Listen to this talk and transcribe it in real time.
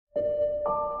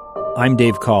I'm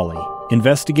Dave Cawley,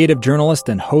 investigative journalist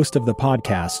and host of the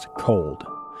podcast Cold.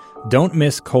 Don't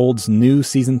miss Cold's new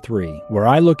Season 3, where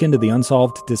I look into the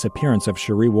unsolved disappearance of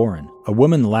Sheree Warren, a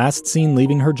woman last seen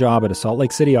leaving her job at a Salt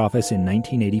Lake City office in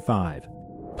 1985.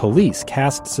 Police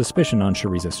cast suspicion on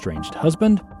Sheree's estranged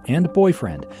husband and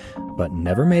boyfriend, but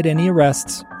never made any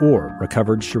arrests or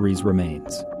recovered Sheree's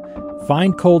remains.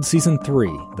 Find Cold Season 3,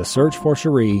 The Search for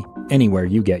Sheree, anywhere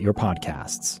you get your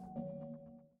podcasts.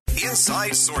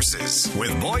 Inside Sources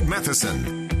with Boyd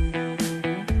Matheson.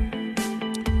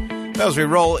 As we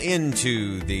roll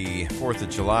into the 4th of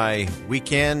July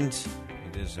weekend,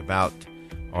 it is about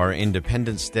our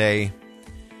Independence Day.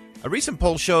 A recent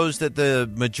poll shows that the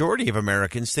majority of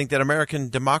Americans think that American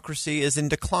democracy is in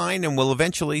decline and will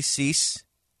eventually cease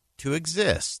to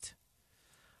exist.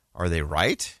 Are they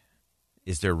right?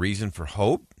 Is there reason for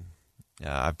hope?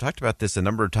 I've talked about this a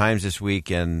number of times this week,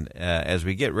 and as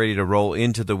we get ready to roll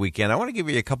into the weekend, I want to give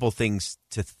you a couple things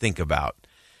to think about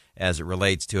as it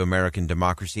relates to American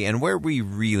democracy and where we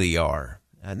really are.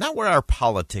 Not where our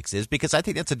politics is, because I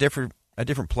think that's a different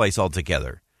place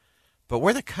altogether, but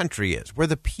where the country is, where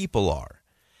the people are.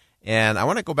 And I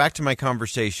want to go back to my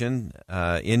conversation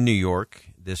in New York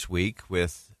this week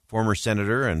with former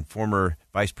Senator and former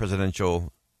Vice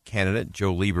Presidential candidate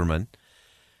Joe Lieberman.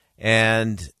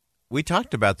 And we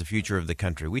talked about the future of the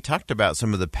country. We talked about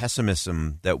some of the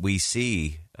pessimism that we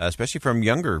see, especially from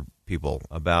younger people,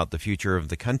 about the future of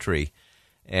the country.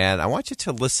 And I want you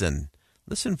to listen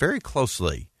very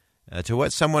closely to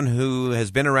what someone who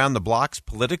has been around the blocks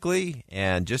politically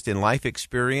and just in life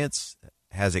experience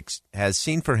has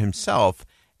seen for himself,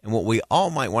 and what we all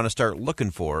might want to start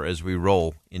looking for as we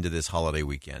roll into this holiday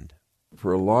weekend.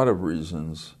 For a lot of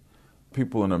reasons,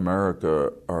 people in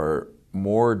America are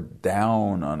more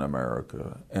down on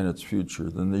America and its future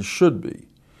than they should be.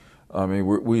 I mean,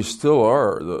 we still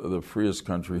are the freest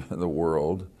country in the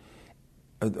world,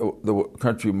 the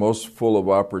country most full of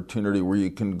opportunity, where you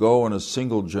can go in a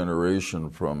single generation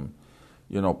from,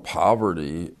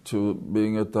 poverty to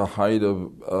being at the height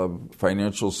of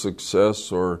financial success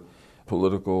or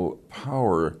political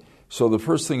power. So the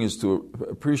first thing is to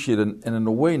appreciate it, and in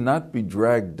a way not be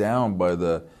dragged down by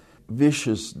the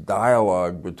vicious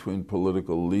dialogue between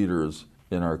political leaders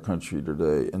in our country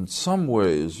today. In some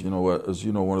ways, as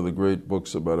you know, one of the great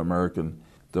books about American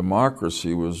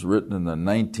democracy was written in the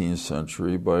 19th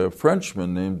century by a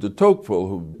Frenchman named de Tocqueville,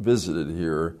 who visited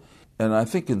here. And I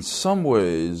think in some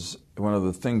ways, one of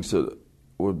the things that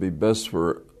would be best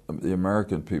for the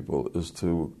American people is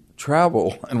to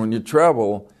travel. And when you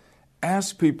travel,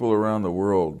 ask people around the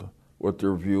world what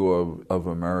their view of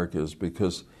America is,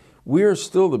 because we are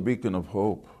still the beacon of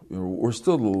hope. We're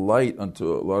still the light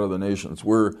unto a lot of the nations.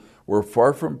 We're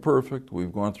far from perfect.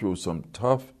 We've gone through some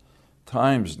tough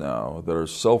times now that are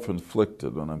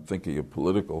self-inflicted, and I'm thinking of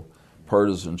political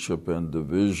partisanship and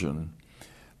division.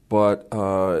 But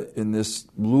in this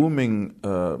looming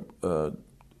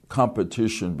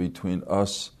competition between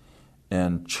us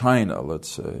and China, let's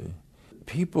say,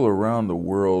 people around the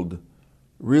world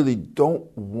really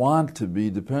don't want to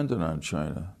be dependent on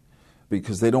China,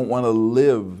 because they don't want to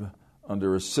live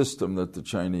under a system that the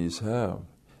Chinese have.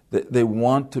 They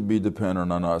want to be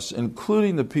dependent on us,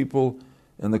 including the people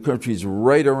in the countries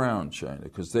right around China,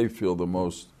 because they feel the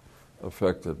most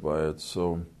affected by it.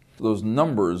 So those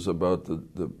numbers about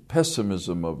the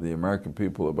pessimism of the American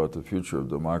people about the future of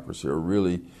democracy are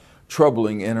really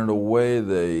troubling, and in a way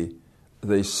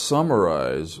they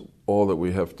summarize all that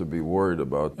we have to be worried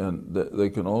about. And they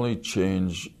can only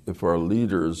change if our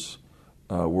leaders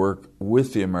work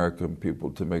with the American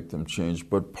people to make them change.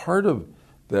 But part of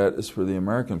that is for the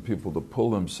American people to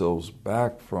pull themselves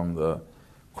back from the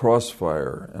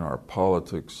crossfire in our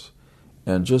politics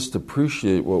and just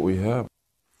appreciate what we have.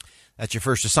 That's your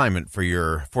first assignment for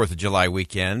your 4th of July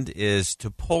weekend, is to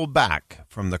pull back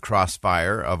from the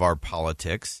crossfire of our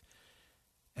politics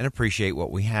and appreciate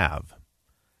what we have.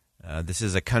 This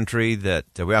is a country that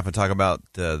we often talk about,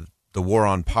 the war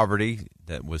on poverty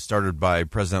that was started by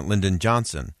President Lyndon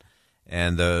Johnson.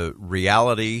 And the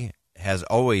reality has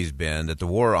always been that the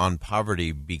war on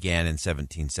poverty began in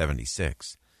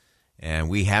 1776. And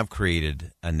we have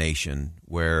created a nation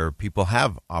where people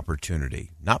have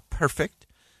opportunity. Not perfect,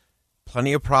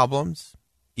 plenty of problems,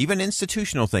 even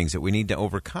institutional things that we need to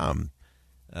overcome.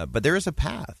 But there is a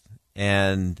path.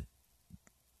 And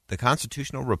the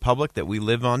constitutional republic that we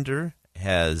live under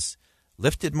has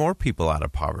lifted more people out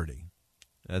of poverty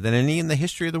than any in the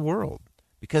history of the world,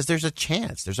 because there's a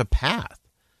chance, there's a path.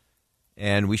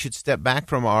 And we should step back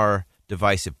from our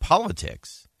divisive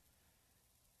politics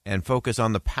and focus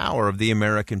on the power of the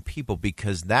American people,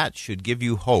 because that should give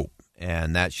you hope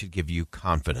and that should give you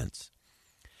confidence.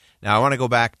 Now, I want to go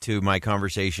back to my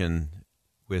conversation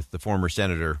with the former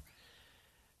senator.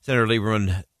 Senator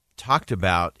Lieberman talked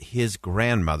about his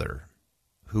grandmother,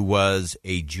 who was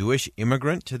a Jewish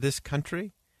immigrant to this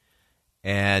country,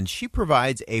 and she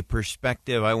provides a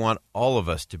perspective I want all of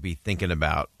us to be thinking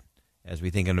about as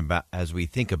we think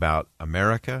about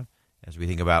America, as we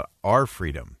think about our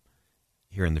freedom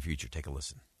here in the future. Take a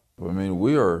listen. I mean,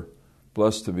 we are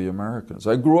blessed to be Americans.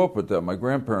 I grew up with that. My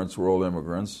grandparents were all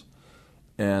immigrants,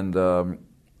 and I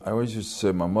always used to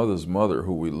say my mother's mother,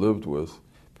 who we lived with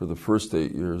for the first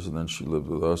 8 years, and then she lived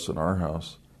with us in our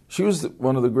house. She was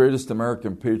one of the greatest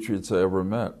American patriots I ever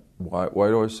met. Why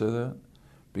do I say that?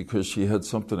 Because she had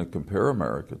something to compare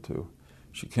America to.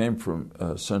 She came from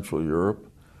Central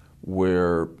Europe,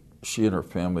 where she and her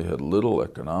family had little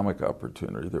economic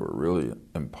opportunity. They were really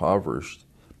impoverished.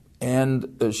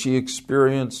 And she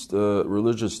experienced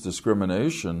religious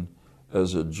discrimination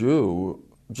as a Jew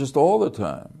just all the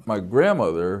time. My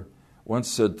grandmother once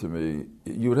said to me,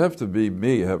 you would have to be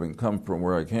me, having come from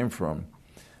where I came from,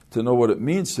 to know what it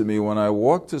means to me when I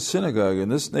walked to synagogue in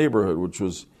this neighborhood, which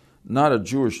was not a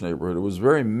Jewish neighborhood. It was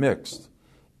very mixed.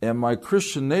 And my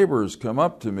Christian neighbors come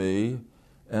up to me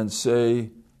and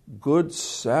say, "Good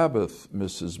Sabbath,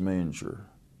 Mrs. Manger."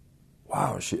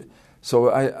 Wow. So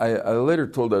I later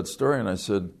told that story, and I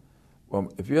said,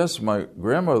 well, if you ask my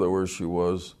grandmother where she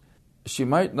was, she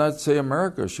might not say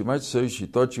America. She might say she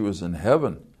thought she was in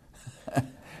heaven.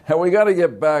 And we got to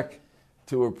get back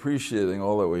to appreciating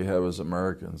all that we have as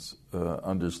Americans,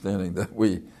 understanding that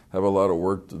we have a lot of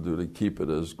work to do to keep it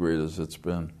as great as it's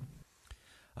been.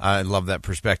 I love that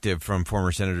perspective from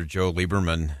former Senator Joe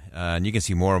Lieberman. And you can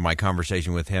see more of my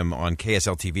conversation with him on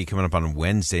KSL TV coming up on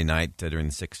Wednesday night during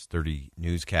the 6:30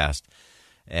 newscast.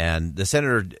 And the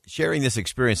senator sharing this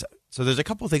experience. So there's a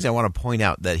couple of things I want to point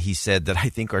out that he said that I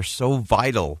think are so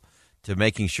vital to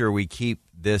making sure we keep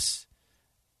this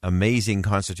amazing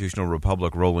constitutional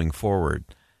republic rolling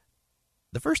forward.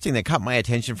 The first thing that caught my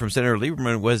attention from Senator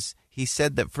Lieberman was he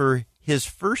said that for his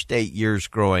first 8 years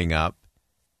growing up,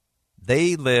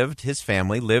 his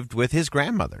family lived with his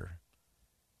grandmother.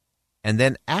 And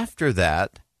then after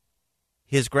that,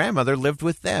 his grandmother lived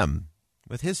with them,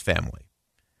 with his family.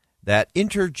 That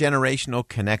intergenerational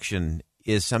connection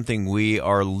is something we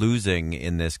are losing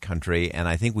in this country, and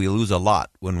I think we lose a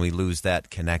lot when we lose that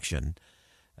connection.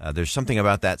 There's something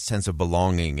about that sense of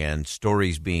belonging and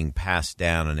stories being passed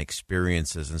down and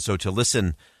experiences. And so to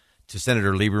listen to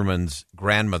Senator Lieberman's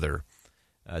grandmother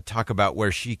talk about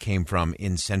where she came from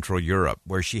in Central Europe,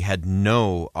 where she had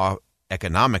no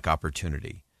economic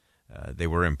opportunity. They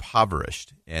were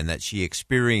impoverished, and that she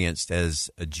experienced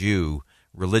as a Jew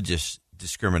religious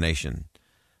discrimination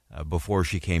before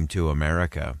she came to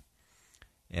America.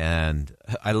 And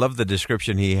I love the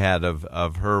description he had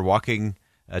of her walking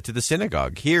to the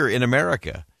synagogue here in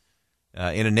America,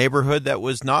 in a neighborhood that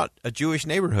was not a Jewish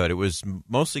neighborhood. It was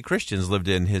mostly Christians lived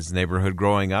in his neighborhood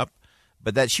growing up,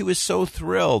 but that she was so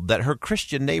thrilled that her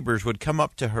Christian neighbors would come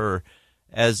up to her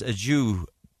as a Jew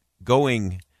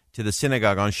going to the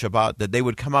synagogue on Shabbat, that they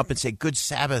would come up and say, "Good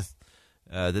Sabbath,"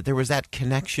 that there was that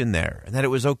connection there, and that it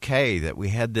was okay, that we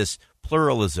had this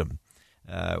pluralism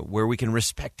where we can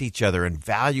respect each other and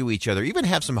value each other, even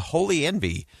have some holy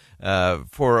envy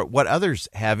for what others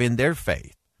have in their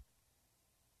faith.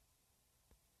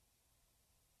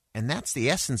 And that's the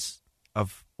essence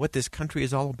of what this country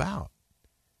is all about.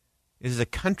 It is a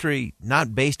country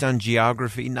not based on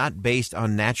geography, not based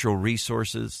on natural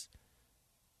resources.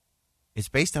 It's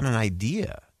based on an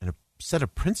idea and a set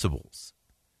of principles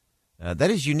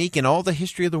that is unique in all the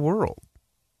history of the world.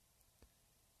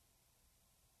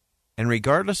 And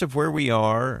regardless of where we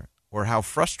are or how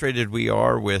frustrated we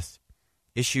are with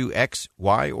issue X,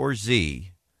 Y, or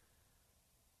Z,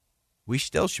 we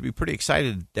still should be pretty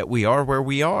excited that we are where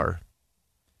we are.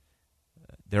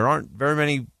 There aren't very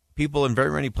many people in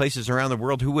very many places around the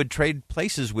world who would trade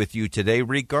places with you today,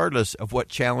 regardless of what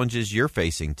challenges you're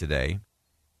facing today.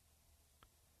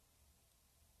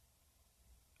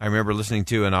 I remember listening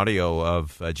to an audio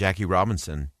of Jackie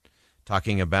Robinson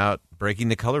talking about breaking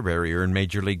the color barrier in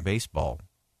Major League Baseball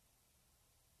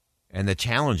and the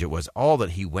challenge it was, all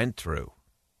that he went through,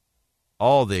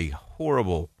 all the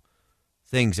horrible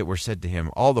things that were said to him,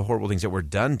 all the horrible things that were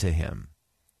done to him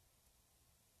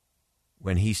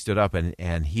when he stood up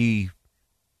and he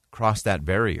crossed that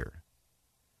barrier.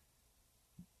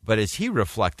 But as he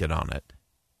reflected on it,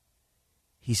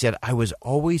 he said, "I was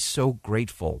always so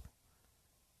grateful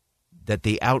that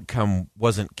the outcome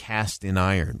wasn't cast in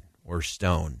iron or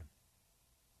stone."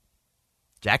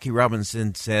 Jackie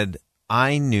Robinson said,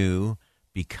 "I knew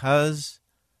because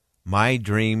my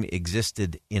dream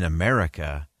existed in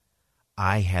America,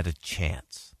 I had a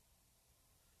chance.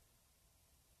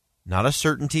 Not a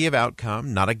certainty of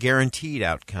outcome, not a guaranteed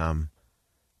outcome,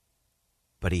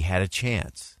 but he had a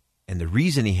chance. And the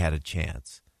reason he had a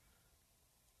chance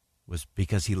was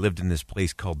because he lived in this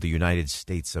place called the United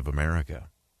States of America.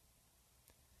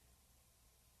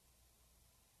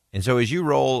 And so as you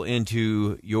roll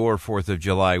into your 4th of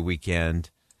July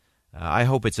weekend, I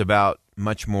hope it's about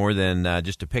much more than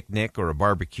just a picnic or a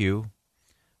barbecue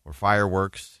or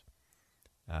fireworks.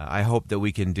 I hope that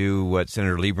we can do what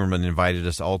Senator Lieberman invited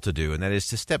us all to do, and that is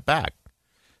to step back.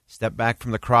 Step back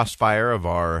from the crossfire of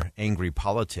our angry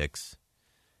politics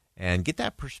and get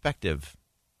that perspective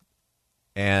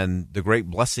and the great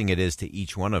blessing it is to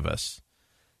each one of us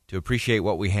to appreciate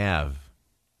what we have,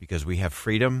 because we have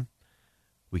freedom,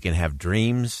 we can have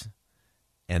dreams,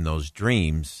 and those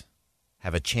dreams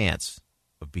have a chance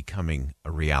of becoming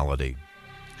a reality.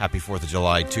 Happy 4th of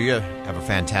July to you. Have a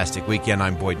fantastic weekend.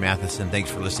 I'm Boyd Matheson. Thanks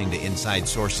for listening to Inside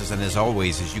Sources. And as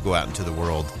always, as you go out into the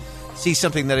world, see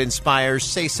something that inspires,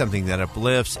 say something that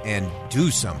uplifts, and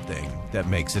do something that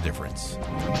makes a difference.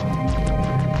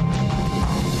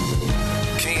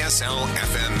 KSL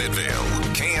FM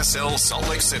Midvale, KSL Salt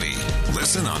Lake City.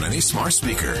 Listen on any smart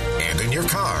speaker and in your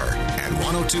car at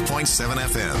 102.7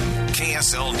 FM.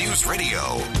 KSL News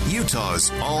Radio, Utah's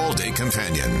all-day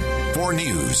companion for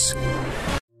news.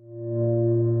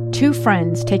 Two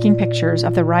friends taking pictures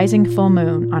of the rising full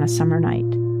moon on a summer night.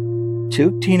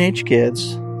 Two teenage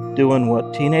kids doing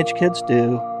what teenage kids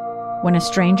do. When a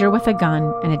stranger with a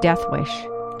gun and a death wish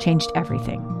changed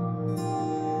everything.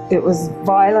 It was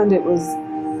violent, it was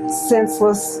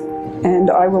senseless, and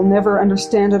I will never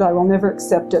understand it, I will never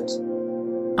accept it.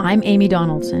 I'm Amy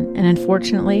Donaldson, and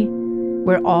unfortunately,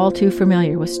 we're all too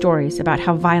familiar with stories about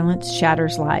how violence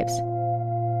shatters lives.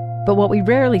 But what we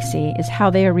rarely see is how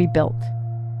they are rebuilt.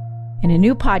 In a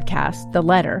new podcast, The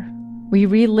Letter, we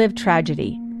relive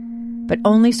tragedy, but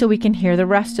only so we can hear the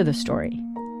rest of the story.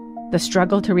 The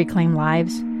struggle to reclaim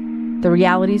lives, the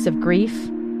realities of grief,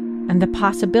 and the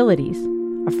possibilities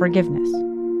of forgiveness.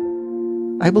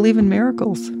 I believe in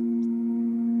miracles.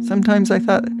 Sometimes I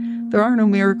thought, there are no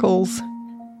miracles.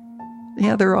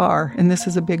 Yeah, there are, and this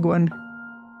is a big one.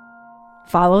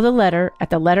 Follow The Letter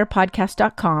at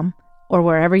theletterpodcast.com or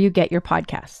wherever you get your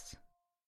podcasts.